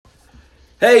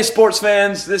Hey, sports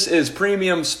fans, this is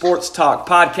Premium Sports Talk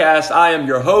Podcast. I am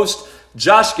your host,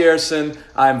 Josh Garrison.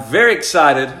 I'm very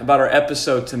excited about our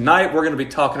episode tonight. We're going to be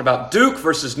talking about Duke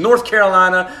versus North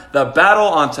Carolina, the battle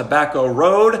on Tobacco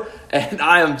Road. And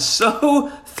I am so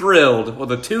thrilled with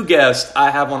the two guests I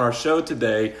have on our show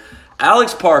today,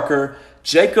 Alex Parker,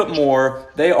 Jacob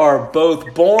Moore. They are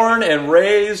both born and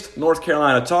raised North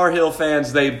Carolina Tar Heel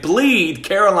fans. They bleed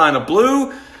Carolina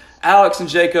blue. Alex and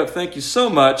Jacob, thank you so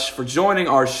much for joining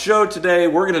our show today.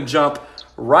 We're going to jump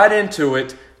right into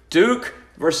it. Duke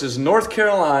versus North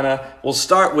Carolina. We'll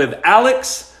start with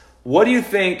Alex. What do you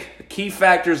think the key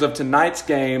factors of tonight's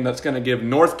game that's going to give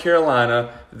North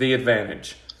Carolina the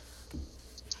advantage?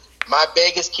 My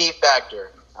biggest key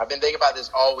factor, I've been thinking about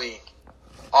this all week,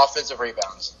 offensive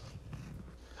rebounds.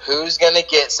 Who's going to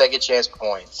get second chance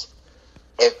points?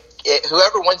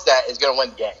 Whoever wins that is going to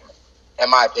win the game, in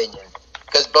my opinion.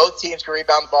 Because both teams can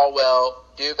rebound the ball well.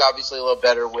 Duke obviously a little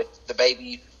better with the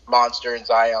baby monster in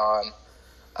Zion.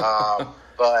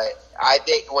 But I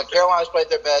think when Carolina's played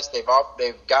their best, they've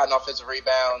gotten offensive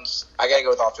rebounds. I got to go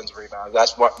with offensive rebounds.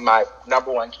 That's what my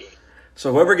number one key.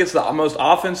 So whoever gets the most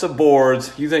offensive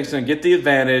boards, you think is going to get the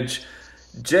advantage.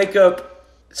 Jacob,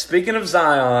 speaking of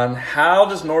Zion, how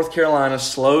does North Carolina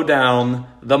slow down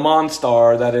the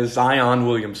Monstar that is Zion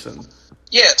Williamson?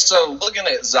 Yeah, so looking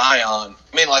at Zion, I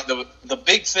mean, like the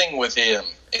big thing with him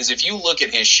is if you look at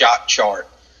his shot chart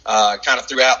kind of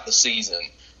throughout the season,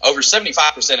 over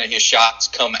 75% of his shots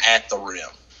come at the rim.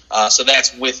 So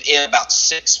that's within about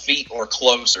 6 feet or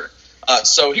closer.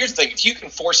 So here's the thing. If you can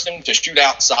force him to shoot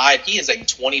outside, he is a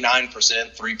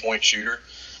 29% three-point shooter,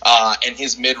 and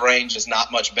his mid-range is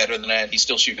not much better than that. He's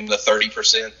still shooting the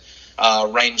 30%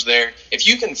 range there. If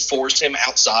you can force him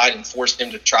outside and force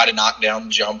him to try to knock down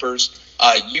jumpers,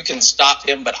 you can stop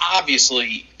him, but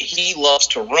obviously he loves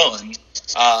to run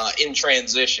in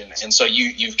transition. And so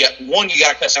you've got one, you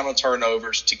got to cut down on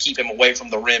turnovers to keep him away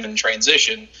from the rim in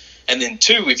transition. And then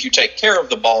two, if you take care of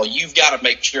the ball, you've got to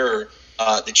make sure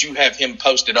that you have him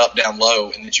posted up down low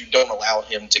and that you don't allow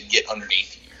him to get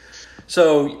underneath you.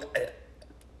 So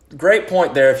great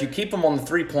point there. If you keep him on the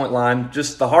three-point line,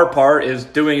 just the hard part is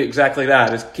doing exactly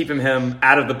that, is keeping him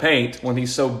out of the paint when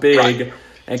he's so big. Right.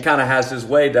 And kind of has his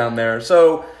way down there.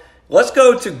 So let's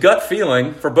go to gut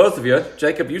feeling for both of you.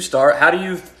 Jacob, you start. How do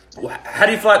you feel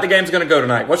like the game's going to go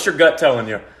tonight? What's your gut telling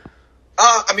you?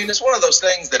 I mean, it's one of those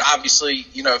things that obviously,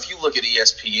 if you look at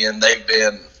ESPN, they've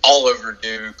been all over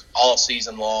Duke all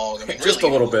season long. I mean, just really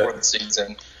a little bit before the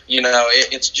season.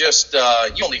 It's just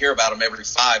you only hear about them every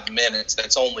 5 minutes.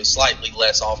 That's only slightly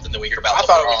less often than we hear about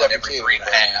LeBron every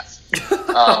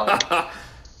 3.5.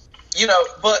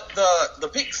 But the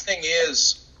big thing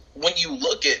is when you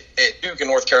look at Duke and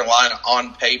North Carolina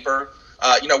on paper,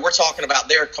 we're talking about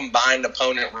their combined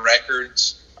opponent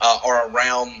records are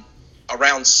around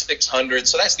 600.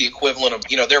 So that's the equivalent of,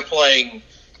 they're playing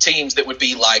teams that would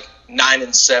be like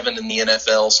 9-7 in the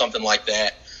NFL, something like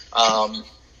that.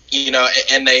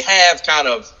 And they have kind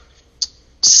of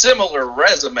similar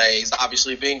resumes,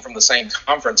 obviously being from the same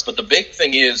conference. But the big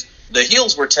thing is the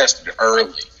Heels were tested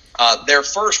early. Their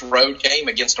first road game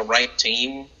against a ranked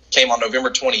team came on November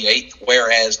 28th,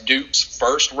 whereas Duke's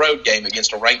first road game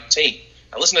against a ranked team.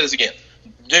 Now listen to this again.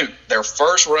 Duke, their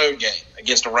first road game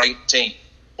against a ranked team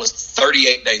was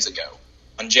 38 days ago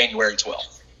on January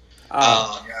 12th.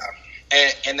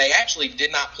 And they actually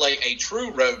did not play a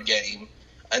true road game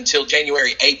until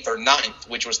January 8th or 9th,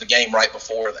 which was the game right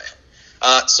before that.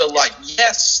 So,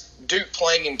 yes, Duke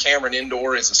playing in Cameron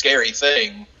Indoor is a scary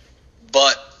thing,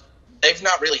 but they've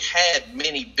not really had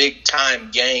many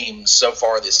big-time games so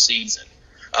far this season.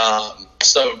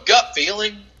 So gut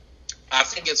feeling, I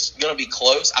think it's going to be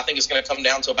close. I think it's going to come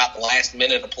down to about the last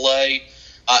minute of play,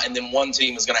 and then one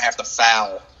team is going to have to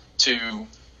foul to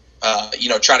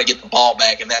try to get the ball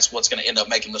back, and that's what's going to end up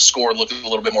making the score look a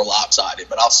little bit more lopsided.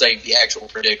 But I'll save the actual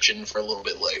prediction for a little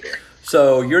bit later.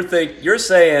 So you're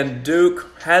saying Duke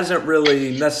hasn't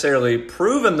really necessarily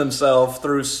proven themselves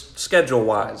through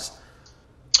schedule-wise?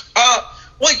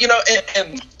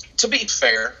 And to be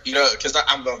fair, because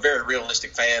I'm a very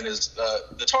realistic fan, is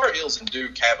the Tar Heels and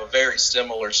Duke have a very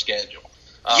similar schedule.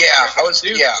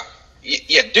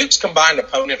 Duke's combined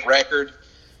opponent record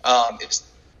is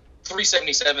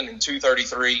 377 and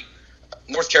 233.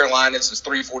 North Carolina's is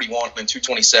 341 and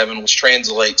 227, which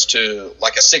translates to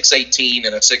like a 618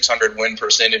 and a 600 win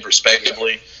percentage,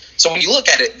 respectively. So when you look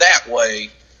at it that way,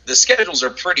 the schedules are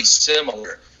pretty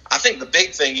similar. I think the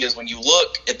big thing is when you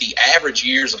look at the average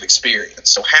years of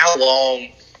experience, so how long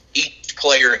each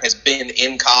player has been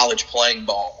in college playing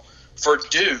ball. For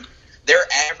Duke, their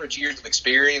average years of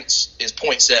experience is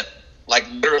 0.7. like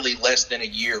literally less than a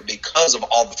year because of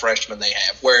all the freshmen they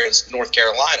have. Whereas North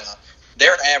Carolina,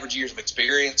 their average years of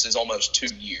experience is almost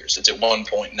 2 years. It's at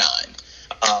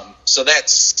 1.9. So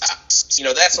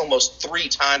that's almost 3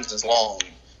 times as long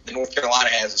that North Carolina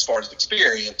has as far as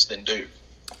experience than Duke.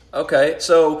 Okay,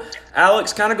 so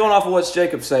Alex, kind of going off of what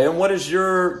Jacob's saying, what is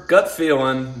your gut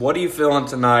feeling? What are you feeling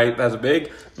tonight as a big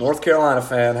North Carolina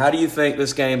fan? How do you think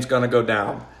this game's going to go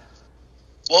down?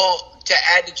 Well, to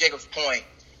add to Jacob's point,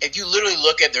 if you literally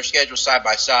look at their schedule side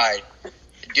by side,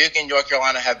 Duke and North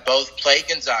Carolina have both played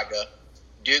Gonzaga.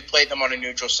 Duke played them on a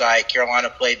neutral site. Carolina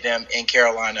played them in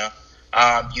Carolina.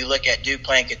 You look at Duke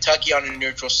playing Kentucky on a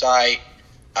neutral site.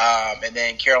 And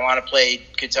then Carolina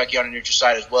played Kentucky on a neutral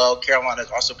site as well.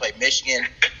 Carolina's also played Michigan.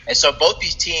 And so both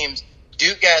these teams,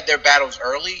 Duke had their battles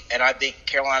early, and I think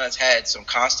Carolina's had some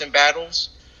constant battles.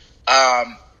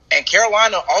 And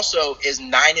Carolina also is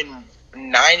 9-1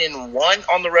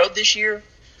 on the road this year,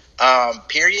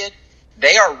 period.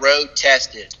 They are road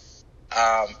tested.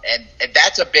 And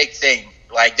that's a big thing.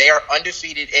 Like, they are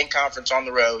undefeated in conference on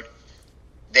the road.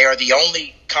 They are the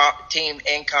only team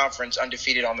in conference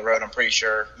undefeated on the road, I'm pretty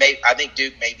sure. I think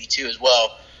Duke may be too as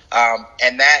well.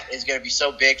 And that is going to be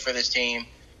so big for this team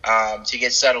to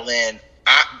get settled in.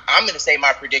 I'm going to say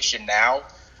my prediction now.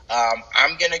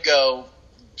 I'm going to go,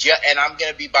 and I'm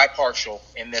going to be bipartial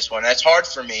in this one. That's hard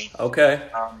for me. Okay.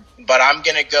 But I'm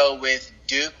going to go with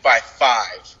Duke by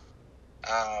 5.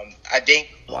 I think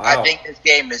this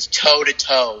game is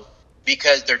toe-to-toe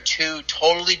because they're two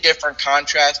totally different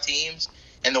contrast teams.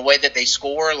 And the way that they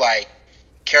score, like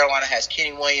Carolina has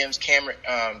Kenny Williams, Cam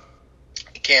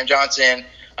Johnson,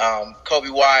 Kobe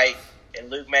White,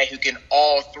 and Luke May, who can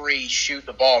all three shoot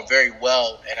the ball very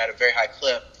well and at a very high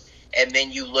clip. And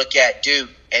then you look at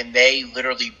Duke, and they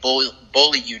literally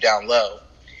bully you down low.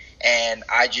 And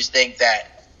I just think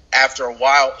that after a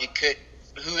while,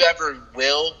 whoever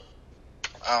will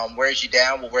wears you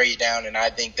down will wear you down, and I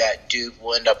think that Duke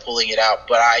will end up pulling it out.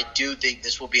 But I do think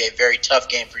this will be a very tough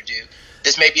game for Duke.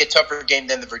 This may be a tougher game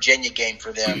than the Virginia game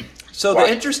for them. So the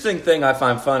interesting thing I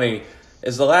find funny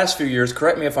is the last few years,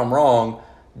 correct me if I'm wrong,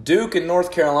 Duke and North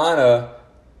Carolina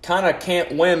kind of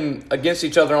can't win against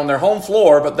each other on their home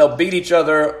floor, but they'll beat each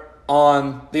other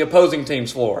on the opposing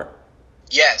team's floor.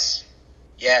 Yes.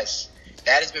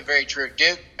 That has been very true.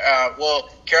 Duke,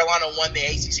 Carolina won the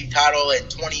ACC title in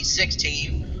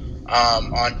 2016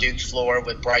 on Duke's floor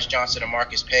with Bryce Johnson and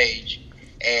Marcus Page.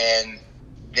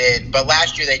 But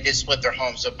last year they did split their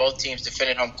home, so both teams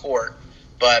defended home court.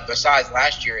 But besides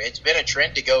last year, it's been a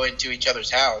trend to go into each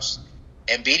other's house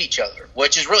and beat each other,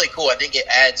 which is really cool. I think it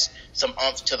adds some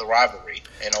oomph to the rivalry.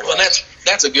 Well,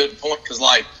 that's a good point because,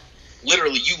 like,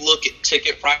 literally you look at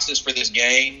ticket prices for this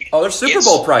game. Oh, they're Super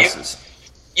Bowl prices.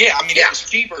 It was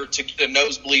cheaper to get a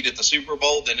nosebleed at the Super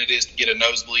Bowl than it is to get a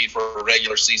nosebleed for a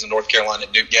regular season North Carolina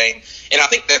Duke game. And I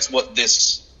think that's what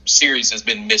this series has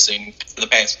been missing for the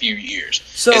past few years.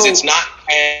 Is it's not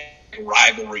a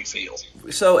rivalry feel.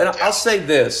 So, and I'll say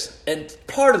this, and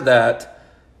part of that,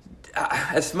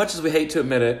 as much as we hate to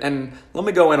admit it, and let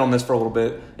me go in on this for a little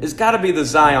bit, it's got to be the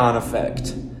Zion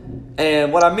effect.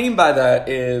 And what I mean by that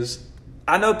is,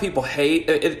 I know people hate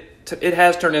it. It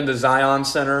has turned into Zion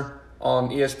Center on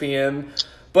ESPN,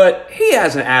 but he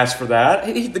hasn't asked for that.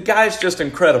 The guy's just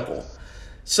incredible.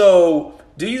 So,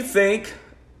 do you think,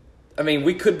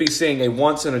 we could be seeing a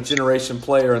once-in-a-generation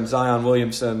player in Zion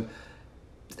Williamson.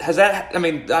 Has that,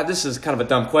 this is kind of a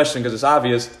dumb question because it's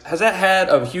obvious. Has that had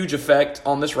a huge effect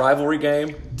on this rivalry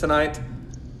game tonight?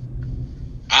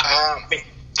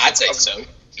 I'd say so.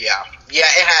 Yeah,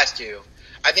 it has to.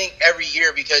 I think every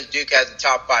year because Duke has a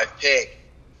top 5 pick,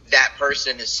 that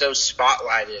person is so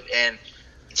spotlighted. And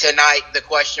tonight the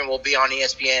question will be on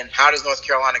ESPN, how does North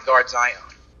Carolina guard Zion?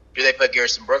 Do they put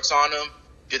Garrison Brooks on him?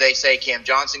 Do they say Cam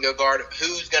Johnson go guard him?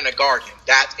 Who's going to guard him?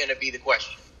 That's going to be the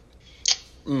question.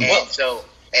 And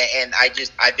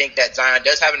I think that Zion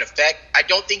does have an effect. I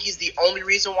don't think he's the only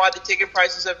reason why the ticket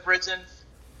prices have risen,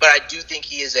 but I do think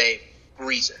he is a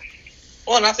reason.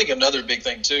 Well, and I think another big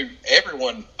thing, too,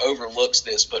 everyone overlooks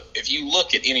this, but if you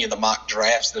look at any of the mock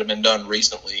drafts that have been done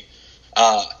recently,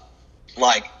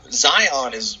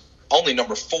 Zion is only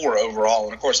number 4 overall.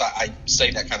 And, of course, I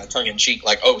say that kind of tongue-in-cheek,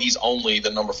 like, oh, he's only the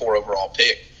number 4 overall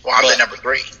pick. Well, I'm the number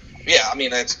 3. Yeah,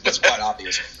 that's quite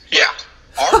obvious. Yeah.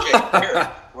 R.J. Barrett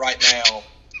right now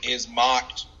is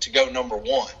mocked to go number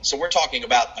 1. So we're talking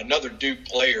about another Duke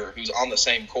player who's on the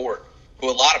same court, who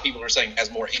a lot of people are saying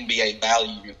has more NBA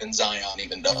value than Zion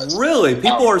even does. Really?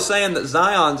 People are saying that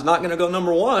Zion's not going to go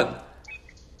number 1.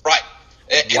 Right.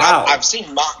 And wow. I've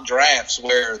seen mock drafts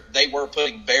where they were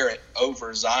putting Barrett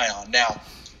over Zion. Now,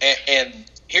 and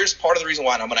here's part of the reason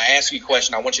why, and I'm going to ask you a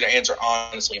question. I want you to answer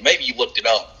honestly. Maybe you looked it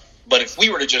up. But if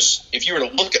you were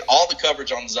to look at all the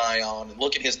coverage on Zion and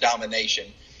look at his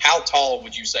domination, how tall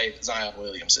would you say that Zion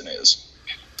Williamson is?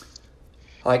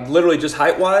 Like literally just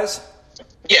height-wise?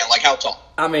 Yeah, like how tall?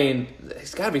 I mean,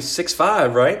 he's got to be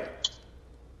 6'5", right?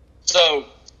 So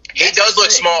he does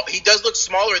look small. He does look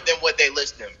smaller than what they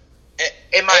list him.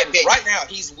 In my opinion, right now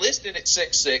he's listed at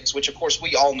 6'6", which of course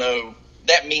we all know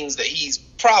that means that he's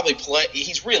probably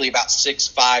he's really about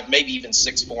 6'5", maybe even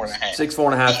 6'4" and a half. 6'4"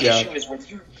 and a half. The issue is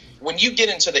when you get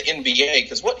into the NBA,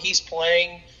 because what he's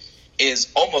playing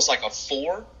is almost like a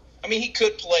 4. I mean, he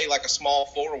could play like a small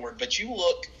forward, but you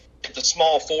look at the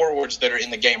small forwards that are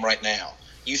in the game right now.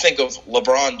 You think of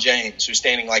LeBron James, who's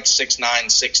standing like 6'9",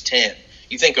 6'10".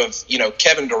 You think of,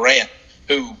 Kevin Durant,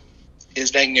 who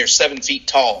is dang near 7 feet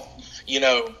tall.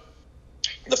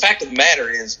 The fact of the matter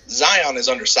is Zion is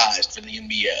undersized for the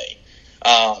NBA.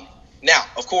 Now,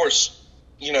 of course,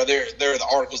 there are the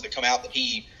articles that come out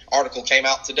article came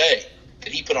out today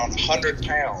that he put on 100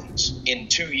 pounds in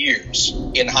 2 years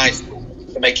in high school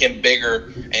to make him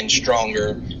bigger and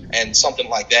stronger and something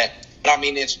like that. But I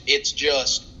mean, it's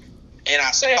just, and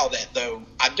I say all that though,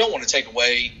 I don't want to take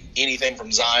away anything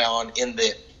from Zion in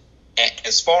that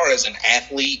as far as an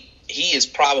athlete, he is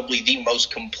probably the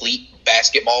most complete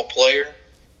basketball player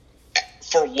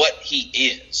for what he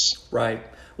is. Right.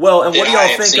 Well, and what do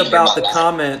y'all think about the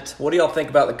comment? What do y'all think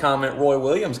about the comment Roy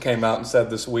Williams came out and said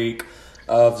this week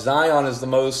of Zion is the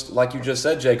most, like you just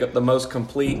said, Jacob, the most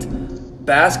complete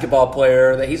basketball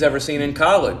player that he's ever seen in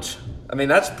college? I mean,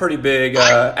 that's pretty big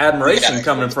admiration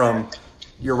coming from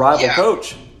your rival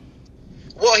coach.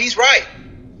 Well, he's right.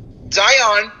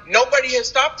 Zion, nobody has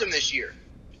stopped him this year.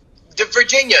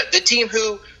 Virginia, the team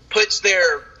who puts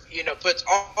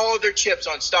all of their chips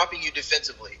on stopping you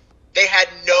defensively, they had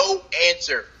no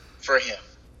answer for him.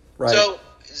 Right. So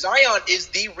Zion is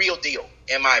the real deal,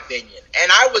 in my opinion.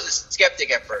 And I was a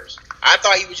skeptic at first. I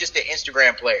thought he was just an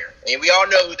Instagram player. I mean, we all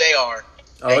know who they are.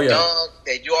 They dunk,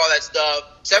 they do all that stuff.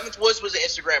 Seventh Woods was an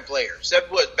Instagram player.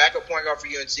 Seventh Woods, backup point guard for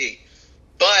UNC.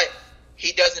 But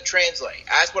he doesn't translate.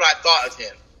 That's what I thought of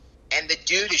him. And the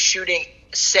dude is shooting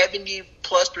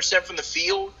 70+% from the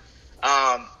field.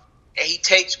 And he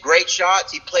takes great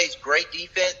shots. He plays great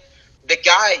defense. The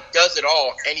guy does it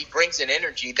all, and he brings an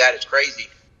energy that is crazy.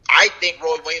 I think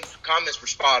Roy Williams' comments were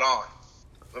spot on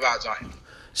about Zion.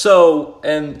 So,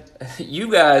 and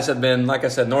you guys have been, like I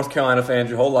said, North Carolina fans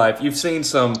your whole life. You've seen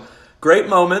some great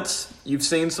moments. You've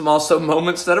seen some also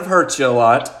moments that have hurt you a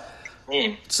lot.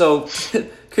 So,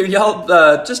 could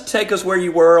y'all just take us where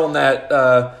you were on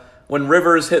that when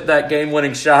Rivers hit that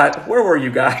game-winning shot? Where were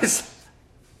you guys?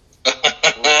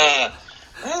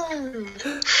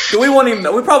 Do we want to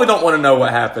know? We probably don't want to know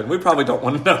what happened. We probably don't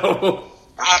want to know.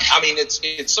 I mean,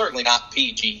 it's certainly not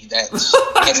PG. That's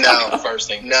not the first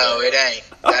thing. No, it ain't.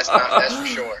 That's for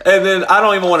sure. And then I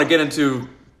don't even want to get into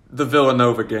the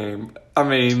Villanova game. I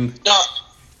mean, no,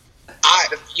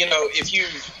 if you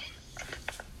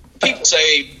people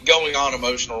say going on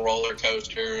emotional roller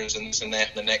coasters and this and that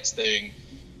and the next thing,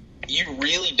 you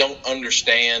really don't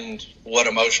understand what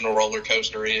emotional roller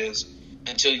coaster is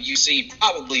until you see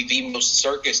probably the most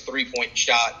circus 3-point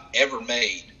shot ever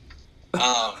made.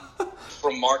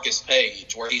 From Marcus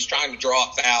Page, where he's trying to draw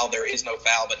a foul. There is no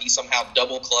foul, but he somehow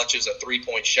double clutches a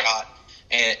 3-point shot,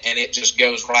 and it just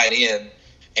goes right in.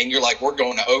 And you're like, we're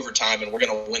going to overtime, and we're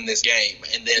going to win this game.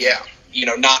 And then,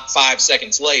 not 5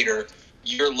 seconds later,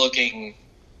 you're looking,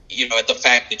 at the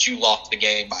fact that you lost the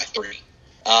game by 3.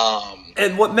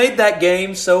 And what made that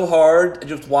game so hard,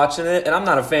 just watching it, and I'm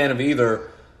not a fan of either,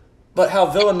 but how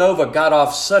Villanova got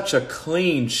off such a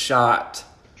clean shot.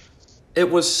 It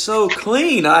was so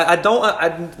clean. I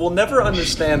will never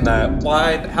understand that.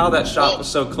 How that shot was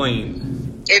so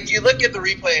clean. If you look at the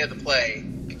replay of the play,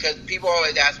 because people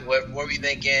always ask me, what were you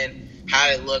thinking? How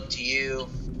did it look to you?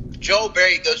 Joel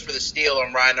Berry goes for the steal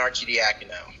on Ryan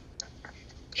Arcidiacono.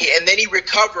 And then he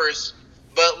recovers,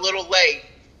 but a little late.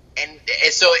 And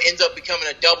so it ends up becoming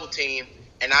a double team.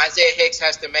 And Isaiah Hicks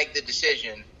has to make the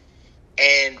decision.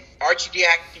 And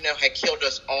Arcidiacono had killed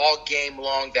us all game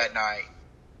long that night.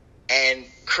 And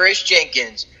Chris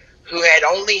Jenkins, who had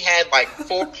only had like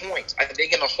 4 points, I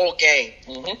think, in the whole game,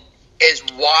 is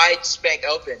wide spank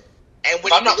open. And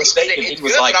when I'm not mistaken, it's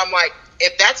good, but I'm like,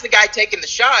 if that's the guy taking the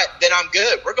shot, then I'm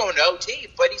good. We're going to OT,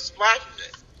 but he splashes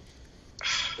it.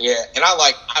 Yeah, and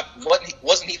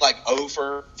wasn't he like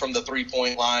over from the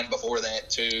 3-point line before that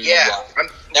too? Yeah,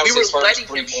 that was his first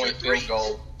 3-point field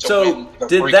goal. So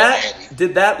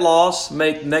did that loss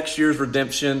make next year's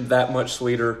redemption that much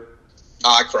sweeter?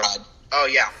 I cried. Oh,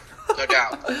 yeah. No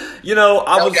doubt.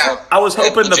 I was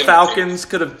hoping the Falcons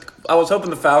could have. I was hoping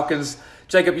the Falcons.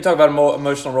 Jacob, you talk about an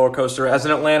emotional roller coaster. As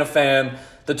an Atlanta fan,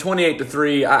 the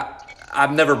 28-3.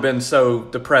 I've never been so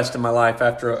depressed in my life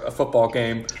after a football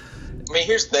game. I mean,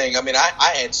 here's the thing. I mean,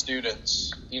 I had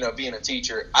students, being a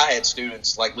teacher, I had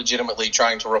students like legitimately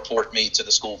trying to report me to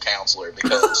the school counselor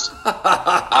because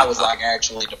I was like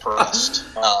actually depressed.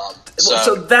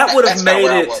 So that would have made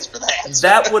it.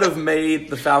 That would have made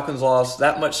the Falcons' loss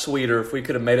that much sweeter if we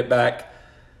could have made it back.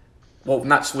 Well,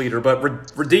 not sweeter, but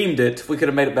redeemed it if we could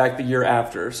have made it back the year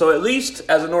after. So at least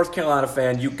as a North Carolina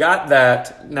fan, you got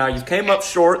that. Now, you came up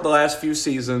short the last few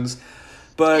seasons.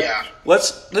 But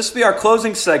this be our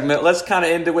closing segment. Let's kind of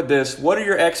end it with this. What are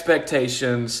your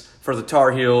expectations for the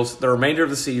Tar Heels the remainder of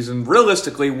the season?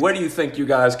 Realistically, where do you think you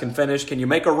guys can finish? Can you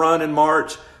make a run in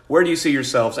March? Where do you see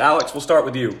yourselves? Alex, we'll start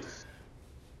with you.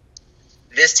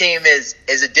 This team is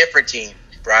a different team,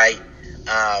 right?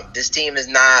 This team is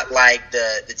not like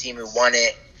the team who won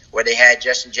it, where they had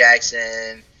Justin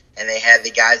Jackson and they had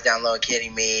the guys down low, Kenny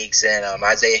Meeks and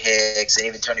Isaiah Hicks and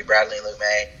even Tony Bradley and Luke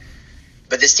May.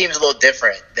 But this team is a little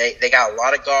different. They got a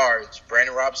lot of guards.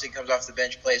 Brandon Robinson comes off the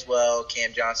bench, plays well.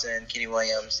 Cam Johnson, Kenny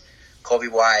Williams, Colby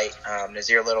White,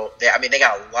 Nazir Little. They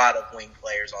got a lot of wing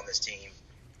players on this team.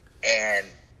 And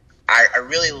I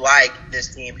really like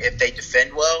this team if they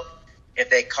defend well, if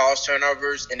they cause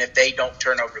turnovers, and if they don't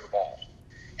turn over the ball.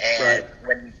 And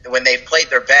when they've played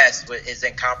their best is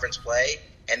in conference play,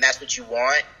 and that's what you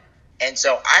want. And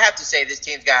so I have to say this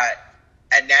team's got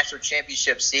a national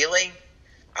championship ceiling.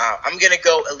 I'm going to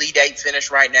go Elite Eight finish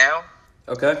right now.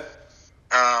 Okay. But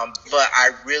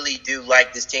I really do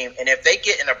like this team. And if they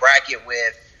get in a bracket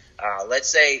with, let's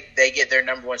say they get their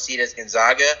number 1 seed as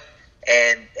Gonzaga,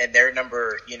 and their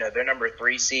number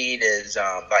 3 seed is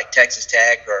like Texas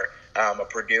Tech or a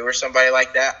Purdue or somebody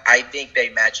like that, I think they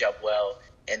match up well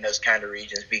in those kind of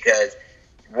regions because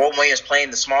Walt Williams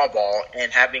playing the small ball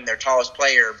and having their tallest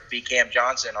player be Cam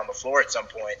Johnson on the floor at some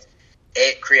point,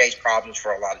 it creates problems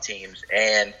for a lot of teams.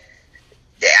 And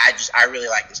I really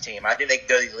like this team. I think they can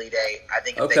go to the Elite Eight. I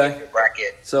think if they get the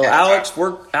bracket. So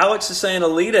Alex is saying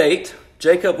Elite Eight.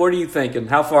 Jacob, what are you thinking?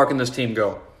 How far can this team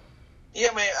go?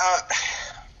 Yeah, man,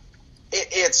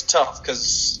 it's tough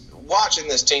because watching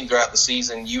this team throughout the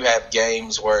season, you have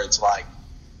games where it's like,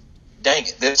 dang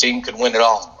it, this team could win it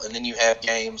all. And then you have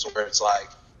games where it's like,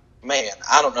 man,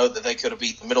 I don't know that they could have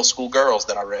beat the middle school girls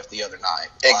that I ref the other night.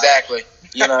 Exactly.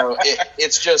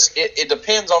 It's just it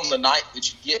depends on the night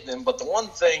that you get them. But the one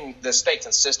thing that stays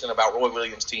consistent about Roy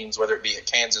Williams teams, whether it be at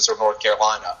Kansas or North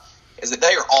Carolina, is that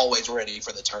they are always ready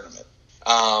for the tournament.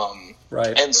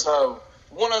 Right. And so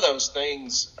one of those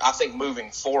things I think moving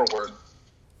forward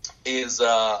is,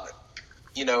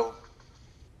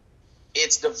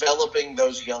 it's developing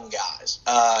those young guys.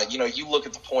 You look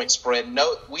at the point spread.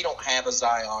 No, we don't have a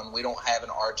Zion. We don't have an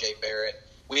R.J. Barrett.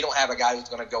 We don't have a guy who's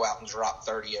going to go out and drop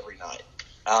 30 every night.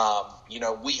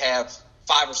 We have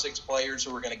 5 or 6 players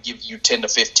who are going to give you 10 to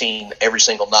 15 every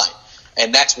single night.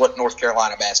 And that's what North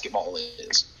Carolina basketball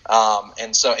is.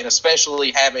 And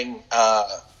especially having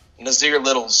Nazir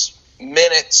Little's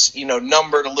minutes,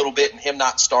 numbered a little bit and him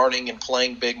not starting and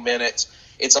playing big minutes,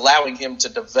 it's allowing him to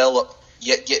develop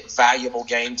yet get valuable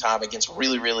game time against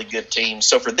really, really good teams.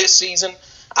 So for this season,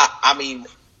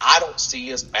 I don't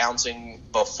see us bouncing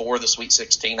before the Sweet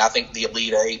 16. I think the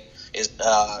Elite Eight is,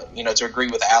 to agree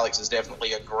with Alex, is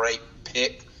definitely a great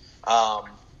pick.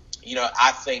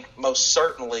 I think most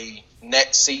certainly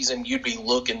next season you'd be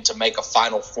looking to make a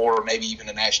Final Four or maybe even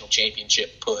a national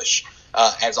championship push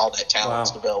as all that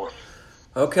talent's developed.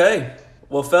 Okay.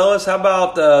 Well, fellas, how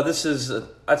about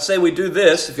I'd say we do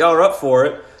this, if y'all are up for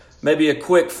it, maybe a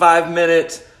quick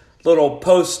 5-minute little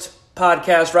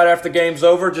post-podcast right after the game's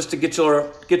over just to get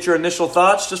your initial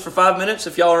thoughts just for 5 minutes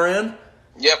if y'all are in.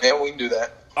 Yeah, man, we can do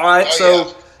that. All right,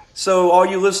 so all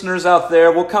you listeners out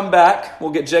there, we'll come back.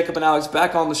 We'll get Jacob and Alex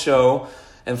back on the show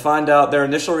and find out their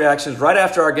initial reactions right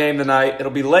after our game tonight.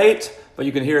 It'll be late, but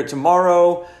you can hear it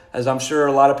tomorrow, as I'm sure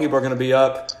a lot of people are going to be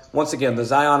up. Once again, the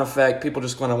Zion effect, people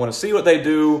just going to want to see what they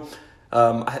do.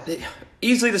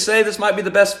 Easily to say this might be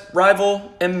the best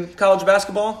rival in college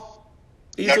basketball?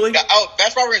 Easily?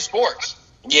 Best rival in sports.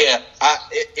 Yeah,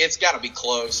 it's got to be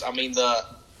close. I mean,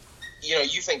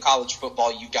 you think college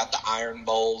football, you've got the Iron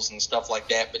Bowls and stuff like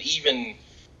that, but even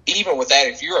with that,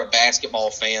 if you're a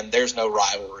basketball fan, there's no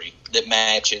rivalry that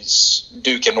matches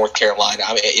Duke and North Carolina.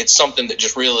 I mean, it's something that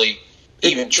just really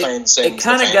transcends. It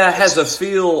kind of has a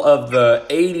feel of the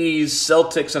 80s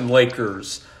Celtics and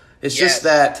Lakers. It's just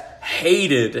that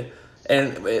hated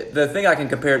And the thing I can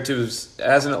compare it to is,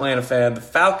 as an Atlanta fan, the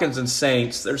Falcons and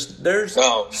Saints, there's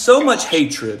so much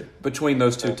hatred between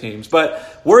those two teams.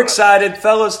 But we're excited.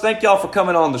 Fellas, thank y'all for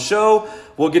coming on the show.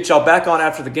 We'll get y'all back on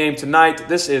after the game tonight.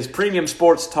 This is Premium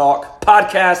Sports Talk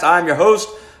Podcast. I'm your host,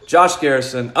 Josh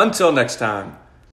Garrison. Until next time.